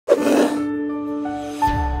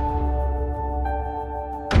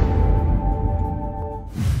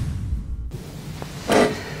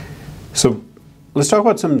let's talk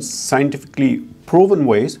about some scientifically proven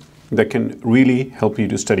ways that can really help you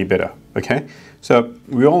to study better. Okay, so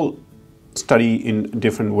we all study in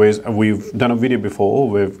different ways. We've done a video before.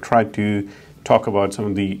 We've tried to talk about some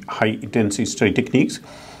of the high intensity study techniques,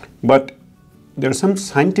 but there are some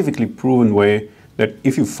scientifically proven way that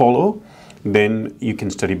if you follow, then you can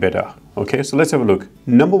study better. Okay, so let's have a look.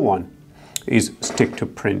 Number one is stick to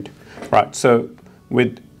print. Right, so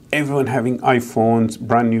with everyone having iPhones,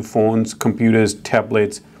 brand new phones, computers,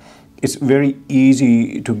 tablets, it's very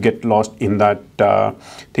easy to get lost in that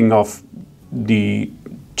thing of the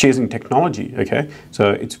chasing technology. Okay,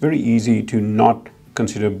 so it's very easy to not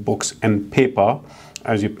consider books and paper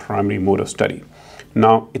as your primary mode of study.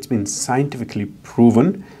 Now, it's been scientifically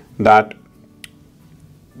proven that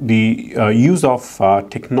the use of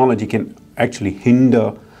technology can actually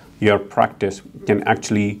hinder your practice, can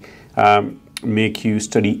actually make you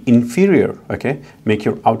study inferior, okay? Make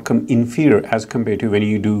your outcome inferior as compared to when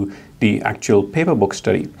you do the actual paper book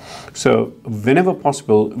study. So whenever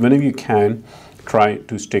possible, whenever you can, try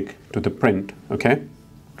to stick to the print, okay?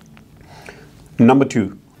 Number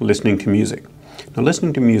two, listening to music. Now,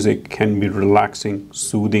 listening to music can be relaxing,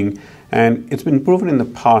 soothing, and it's been proven in the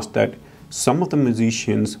past that some of the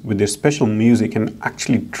musicians with their special music can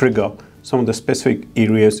actually trigger some of the specific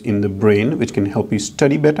areas in the brain which can help you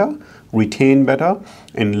study better, retain better,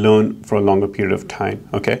 and learn for a longer period of time.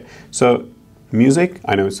 Okay, so music,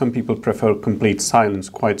 I know some people prefer complete silence,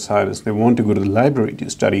 quiet silence. They want to go to the library to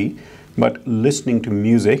study, but listening to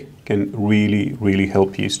music can really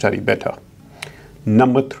help you study better.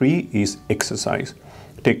 Number three is exercise.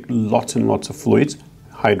 Take lots and lots of fluids,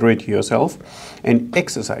 hydrate yourself, and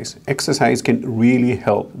exercise. Exercise can really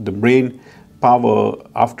help. The brain power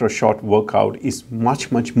after a short workout is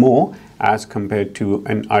much more as compared to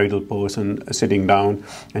an idle person sitting down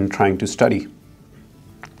and trying to study.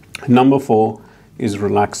 Number four is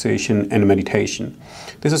relaxation and meditation.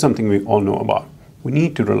 This is something we all know about. We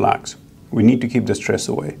need to relax. We need to keep the stress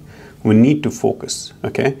away. We need to focus,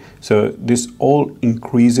 okay? So this all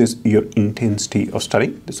increases your intensity of study.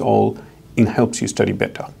 This all helps you study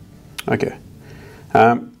better, okay?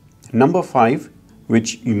 Number five,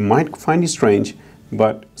 which you might find strange,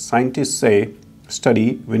 but scientists say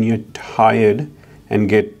study when you're tired and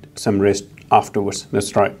get some rest afterwards.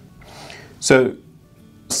 That's right. So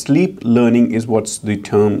sleep learning is what's the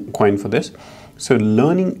term coined for this. So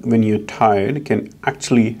learning when you're tired can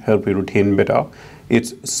actually help you retain better.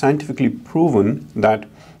 It's scientifically proven that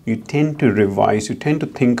you tend to revise, you tend to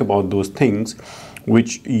think about those things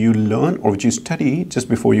which you learn or which you study just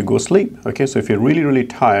before you go sleep. Okay, so if you're really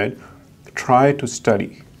tired, try to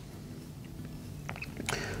study.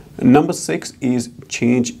 Number six is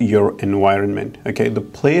change your environment. Okay, the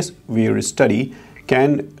place where you study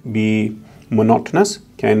can be monotonous,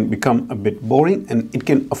 can become a bit boring, and it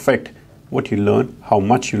can affect what you learn, how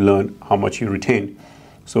much you retain.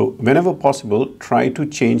 So whenever possible, try to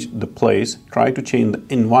change the place, try to change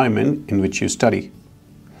the environment in which you study.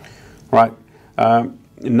 Right.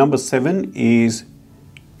 Number seven is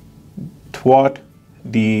thwart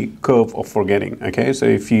the curve of forgetting. Okay, so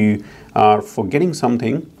if you are forgetting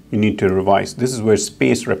something, you need to revise. This is where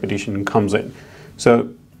spaced repetition comes in. So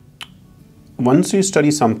once you study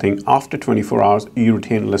something, after 24 hours, you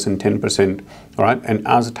retain less than 10%. All right, and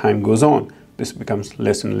as the time goes on, this becomes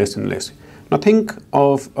less and less and less. Now think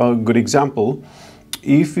of a good example.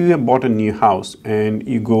 If you have bought a new house and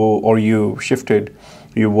you go or you shifted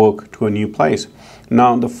your work to a new place.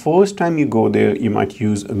 Now the first time you go there, you might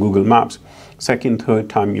use Google Maps. Second, third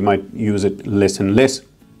time, you might use it less and less.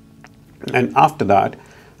 And after that,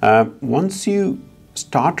 once you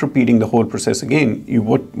start repeating the whole process again,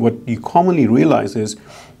 what you commonly realize is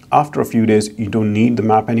after a few days, you don't need the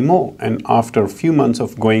map anymore. And after a few months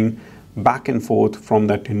of going back and forth from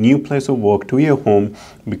that new place of work to your home,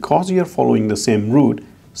 because you're following the same route,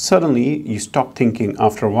 suddenly you stop thinking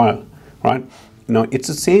after a while, right? Now, it's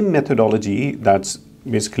the same methodology. That's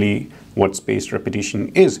basically what spaced repetition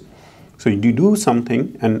is. So you do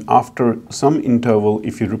something, and after some interval,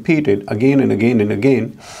 if you repeat it again and again and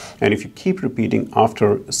again, and if you keep repeating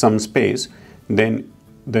after some space, then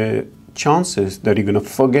the chances that you're going to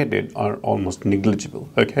forget it are almost negligible,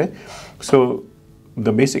 okay? So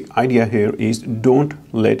the basic idea here is don't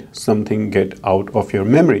let something get out of your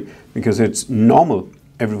memory, because it's normal.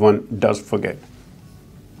 Everyone does forget.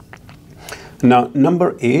 Now,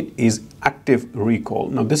 number 8 is active recall.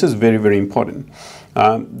 Now, this is very important.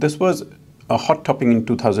 This was a hot topic in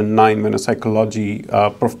 2009 when a psychology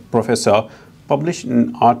professor published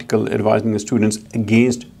an article advising the students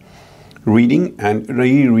against reading and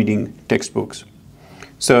rereading textbooks.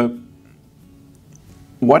 So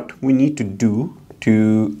what we need to do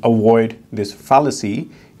to avoid this fallacy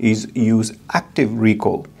is use active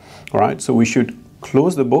recall. All right, so we should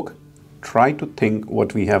close the book, try to think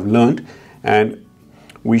what we have learned, and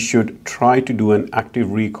we should try to do an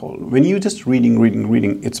active recall. When you just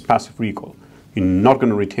reading, it's passive recall. You're not going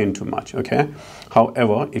to retain too much, okay?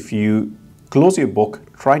 However, if you close your book,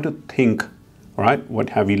 try to think, all right, what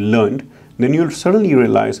have you learned, then you'll suddenly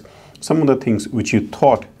realize some of the things which you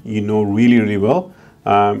thought you know really well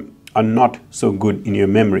are not so good in your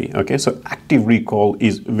memory, okay? So active recall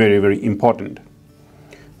is very important.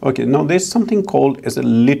 Okay, now there's something called as a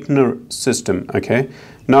Lintner system, okay?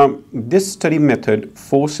 Now, this study method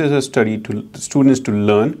forces a students to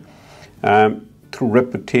learn through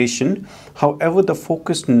repetition. However, the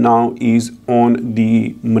focus now is on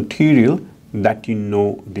the material that you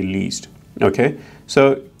know the least, okay?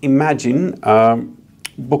 So imagine a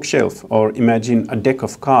bookshelf or imagine a deck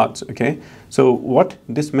of cards, okay? So what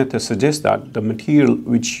this method suggests that the material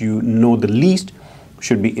which you know the least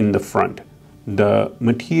should be in the front. The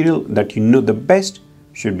material that you know the best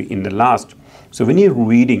should be in the last. So when you're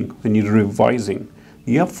reading, when you're revising,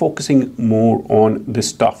 you're focusing more on the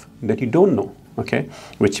stuff that you don't know, okay,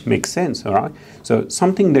 which makes sense, all right? So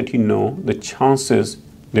something that you know, the chances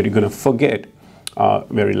that you're going to forget are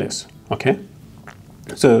very less, okay?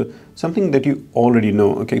 So something that you already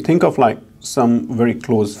know, okay, think of like some very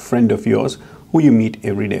close friend of yours who you meet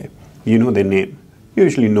every day. You know their name. You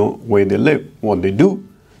usually know where they live, what they do.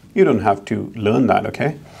 You don't have to learn that,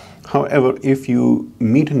 okay? However, if you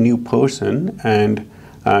meet a new person and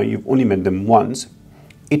you've only met them once,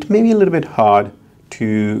 it may be a little bit hard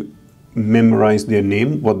to memorize their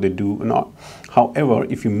name, what they do or not. However,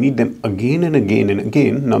 if you meet them again and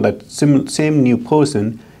again, now that same new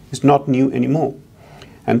person is not new anymore.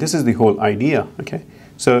 And this is the whole idea, okay?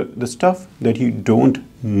 So the stuff that you don't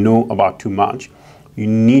know about too much, you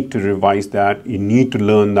need to revise that, you need to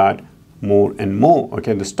learn that more and more,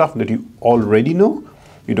 okay? The stuff that you already know,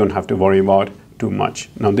 you don't have to worry about too much.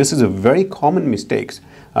 Now, this is a very common mistake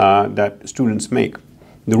that students make.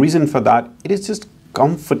 The reason for that, it is just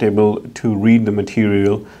comfortable to read the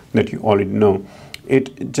material that you already know.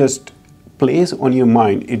 It just plays on your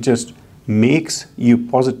mind. It just makes you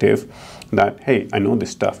positive that, hey, I know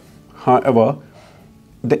this stuff. However,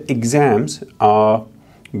 the exams are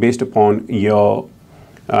based upon your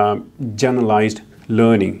generalized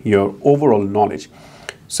learning, your overall knowledge.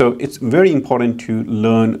 So it's very important to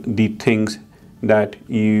learn the things that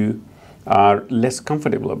you are less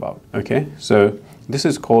comfortable about, okay? So this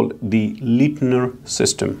is called the Lintner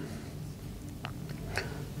system.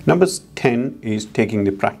 Number 10 is taking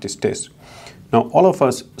the practice test. Now, all of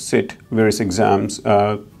us sit various exams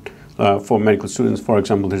for medical students. For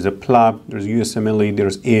example, there's a PLAB, there's USMLE,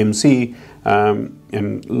 there's AMC,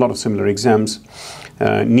 and a lot of similar exams,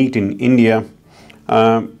 NEET in India.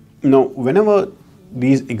 Now, whenever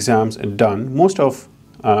these exams are done, most of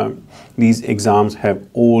these exams have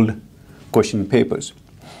old question papers.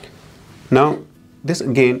 Now, this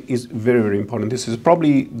again is very important. This is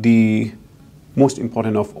probably the most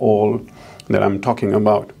important of all that I'm talking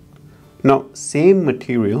about. Now, same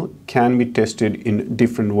material can be tested in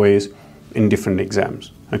different ways in different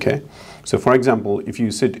exams, okay? So, for example, if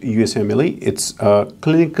you sit USMLE, it's a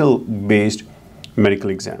clinical-based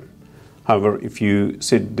medical exam. However, if you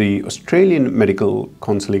sit the Australian Medical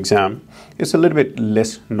Council exam, it's a little bit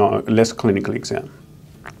less clinical exam.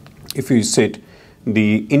 If you sit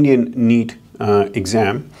the Indian NEET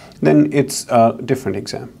exam, then it's a different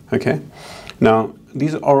exam, okay? Now,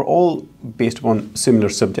 these are all based upon similar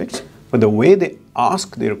subjects, but the way they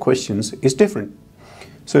ask their questions is different.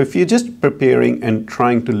 So if you're just preparing and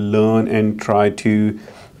trying to learn and try to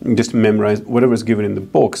just memorize whatever is given in the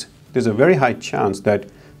books, there's a very high chance that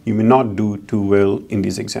you may not do too well in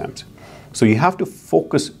these exams. So you have to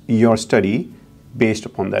focus your study based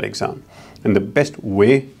upon that exam. And the best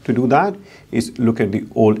way to do that is look at the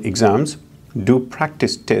old exams, do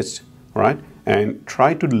practice tests, right? And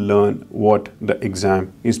try to learn what the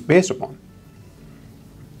exam is based upon.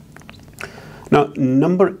 Now,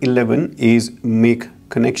 number 11 is make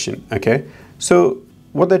connection, okay? So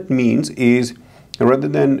what that means is rather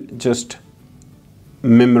than just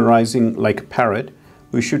memorizing like a parrot,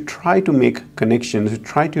 we should try to make connections,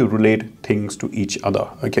 try to relate things to each other,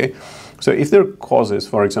 okay? So if there are causes,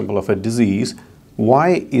 for example, of a disease,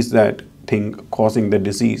 why is that thing causing the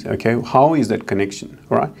disease, okay? How is that connection,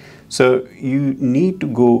 right? So you need to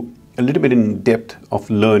go a little bit in depth of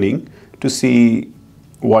learning to see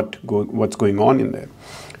what's going on in there.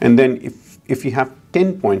 And then if you have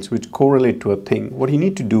 10 points which correlate to a thing, what you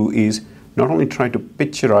need to do is not only try to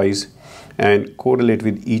picturize and correlate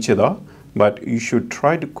with each other, but you should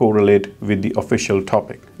try to correlate with the official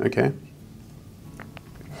topic, okay?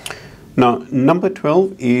 Now, number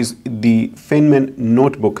 12 is the Feynman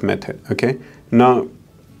notebook method, okay? Now,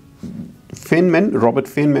 Robert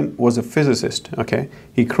Feynman was a physicist, okay?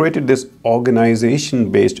 He created this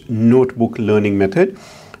organization-based notebook learning method.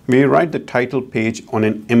 We write the title page on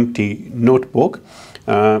an empty notebook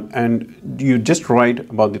and you just write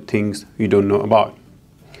about the things you don't know about.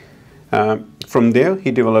 From there,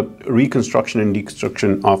 he developed reconstruction and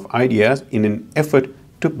deconstruction of ideas in an effort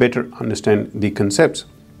to better understand the concepts.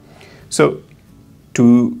 So,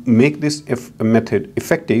 to make this method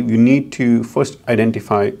effective, you need to first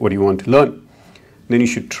identify what you want to learn. Then you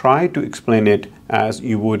should try to explain it as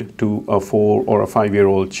you would to a 4 or a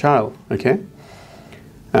 5-year-old child, okay?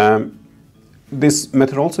 This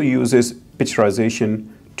method also uses picturization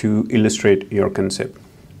to illustrate your concept.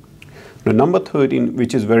 Now, number 13,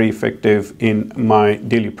 which is very effective in my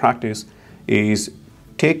daily practice, is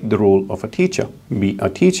take the role of a teacher, be a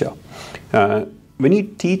teacher. When you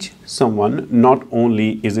teach someone, not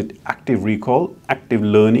only is it active recall, active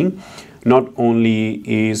learning, not only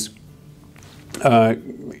is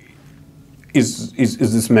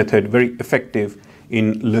this method very effective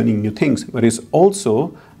in learning new things, but it's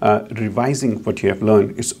also revising what you have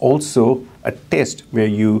learned. It's also a test where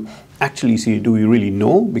you actually see, do you really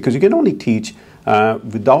know? Because you can only teach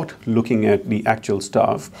without looking at the actual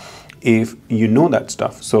stuff if you know that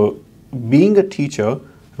stuff. So being a teacher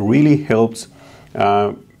really helps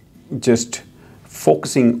just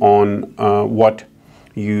focusing on what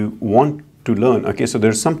you want to learn. Okay, so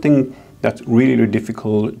there's something that's really, really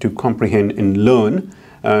difficult to comprehend and learn.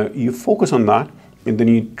 You focus on that and then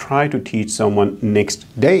you try to teach someone next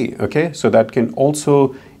day. Okay, so that can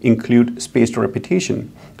also include spaced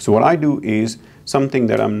repetition. So what I do is something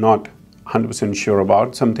that I'm not 100% sure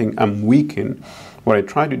about, something I'm weak in. What I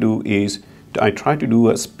try to do is I try to do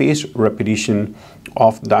a spaced repetition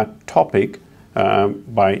of that topic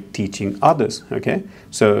by teaching others. Okay,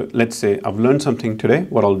 so let's say I've learned something today.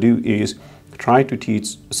 What I'll do is try to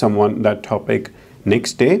teach someone that topic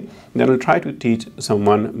next day. Then I'll try to teach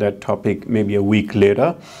someone that topic maybe a week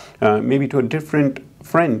later, maybe to a different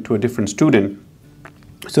friend, to a different student.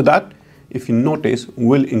 So that, if you notice,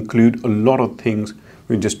 will include a lot of things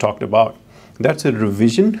we just talked about. That's a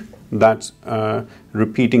revision. That's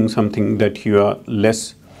repeating something that you are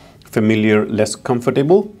less familiar, less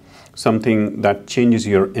comfortable, something that changes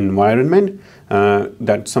your environment,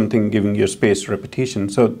 that's something giving you spaced repetition.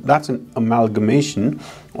 So that's an amalgamation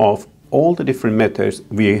of all the different methods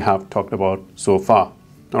we have talked about so far.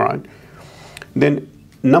 All right. Then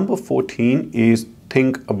number 14 is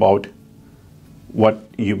think about what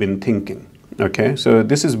you've been thinking. Okay, so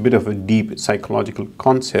this is a bit of a deep psychological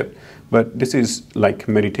concept, but this is like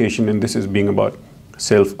meditation and this is being about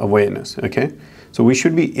self-awareness. Okay, so we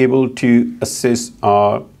should be able to assess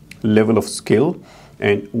our level of skill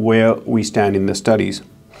and where we stand in the studies.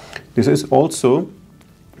 This is also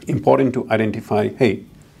important to identify, hey,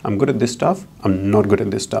 I'm good at this stuff, I'm not good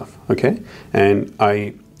at this stuff, okay? And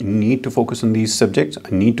I need to focus on these subjects, I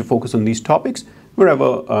need to focus on these topics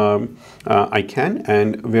wherever I can,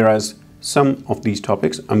 and whereas some of these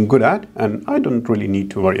topics I'm good at and I don't really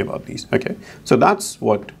need to worry about these, okay? So that's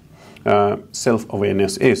what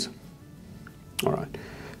self-awareness is. All right,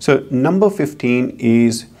 so number 15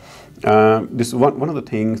 is this is one of the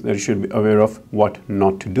things that you should be aware of what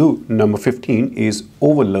not to do. Number 15 is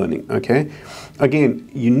overlearning, okay? Again,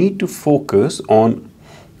 you need to focus on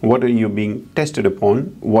what are you being tested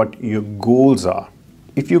upon, what your goals are.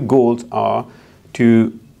 If your goals are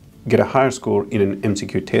to get a higher score in an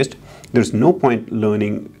MCQ test, there's no point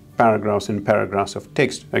learning paragraphs and paragraphs of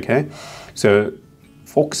text, okay? So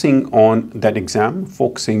focusing on that exam,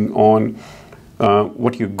 focusing on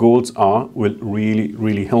what your goals are will really,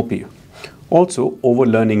 really help you. Also,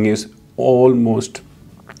 overlearning is almost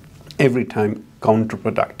every time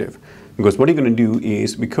counterproductive, because what you're going to do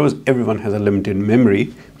is, because everyone has a limited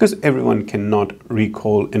memory, because everyone cannot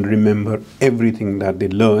recall and remember everything that they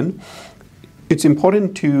learn, it's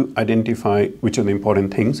important to identify which are the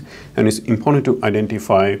important things, and it's important to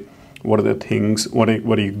identify what are the things, what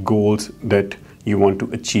are your goals that you want to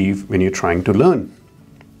achieve when you're trying to learn.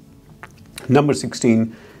 Number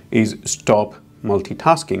 16 is stop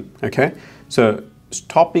multitasking, okay? So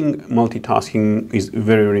stopping multitasking is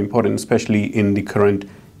very, very important, especially in the current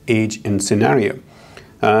age and scenario.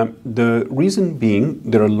 The reason being,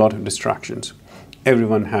 there are a lot of distractions.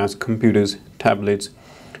 Everyone has computers, tablets,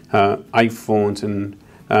 iPhones, and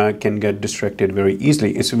can get distracted very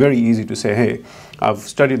easily. It's very easy to say, hey, I've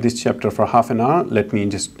studied this chapter for half an hour, let me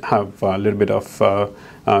just have a little bit of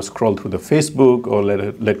scroll through the Facebook, or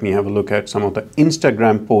let me have a look at some of the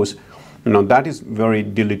Instagram posts. That is very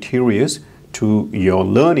deleterious to your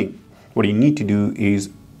learning. What you need to do is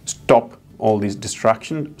stop all these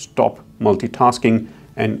distractions, stop multitasking,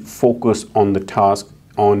 and focus on the task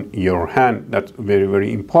on your hand. That's very,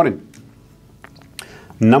 very important.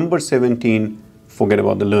 Number 17, forget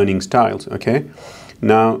about the learning styles, okay?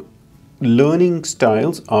 Now, learning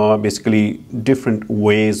styles are basically different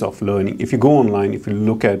ways of learning. If you go online, if you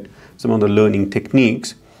look at some of the learning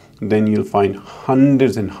techniques, then you'll find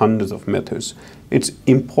hundreds and hundreds of methods. It's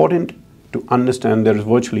important to understand there is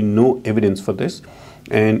virtually no evidence for this,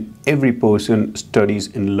 and every person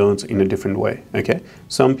studies and learns in a different way, okay?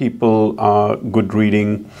 Some people are good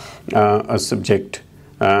reading a subject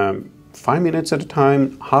 5 minutes at a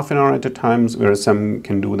time, half an hour at a time, whereas some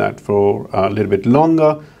can do that for a little bit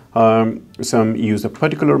longer. Some use a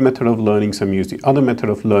particular method of learning, some use the other method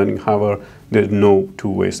of learning. However, there's no two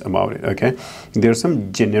ways about it, okay? There are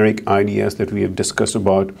some generic ideas that we have discussed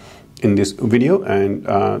about in this video, and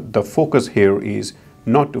the focus here is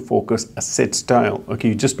not to focus a set style, okay?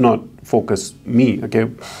 You just not focus me, okay?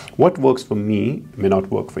 What works for me may not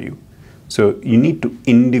work for you. So you need to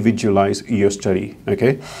individualize your study,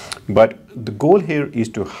 okay? But the goal here is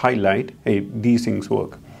to highlight, hey, these things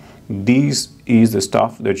work. This is the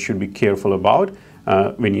stuff that you should be careful about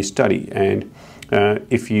when you study. And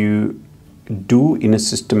if you do in a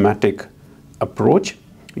systematic approach,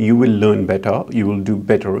 you will learn better, you will do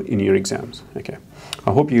better in your exams, okay?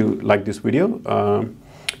 I hope you like this video.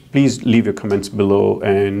 Please leave your comments below,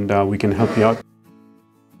 and we can help you out.